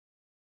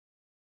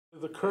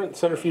The current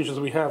centrifuges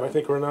we have, I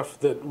think, are enough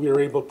that we are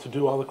able to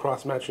do all the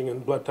cross-matching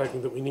and blood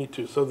typing that we need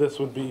to. So this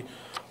would be,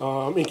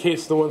 in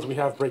case the ones we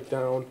have break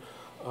down,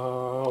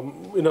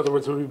 in other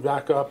words, it would be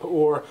backup,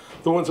 or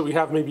the ones that we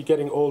have may be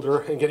getting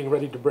older and getting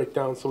ready to break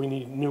down, so we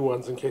need new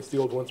ones in case the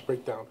old ones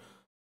break down.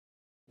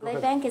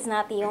 Blood bank is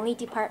not the only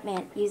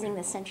department using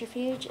the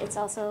centrifuge, it's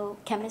also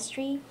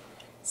chemistry.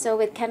 So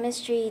with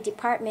chemistry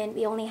department,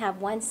 we only have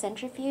one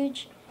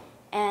centrifuge,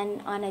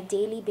 and on a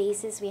daily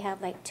basis, we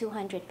have like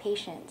 200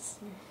 patients.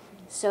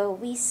 So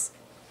we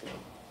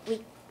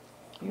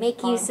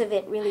make use of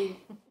it really